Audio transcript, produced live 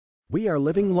We are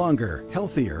living longer,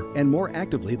 healthier, and more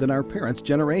actively than our parents'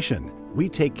 generation. We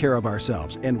take care of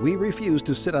ourselves and we refuse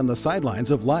to sit on the sidelines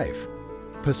of life.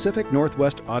 Pacific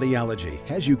Northwest Audiology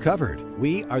has you covered.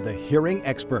 We are the hearing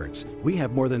experts. We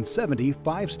have more than 70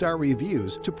 5-star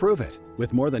reviews to prove it.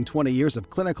 With more than 20 years of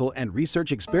clinical and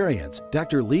research experience,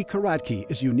 Dr. Lee Karatke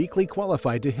is uniquely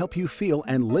qualified to help you feel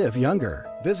and live younger.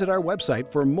 Visit our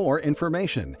website for more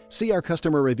information. See our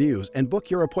customer reviews and book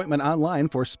your appointment online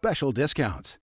for special discounts.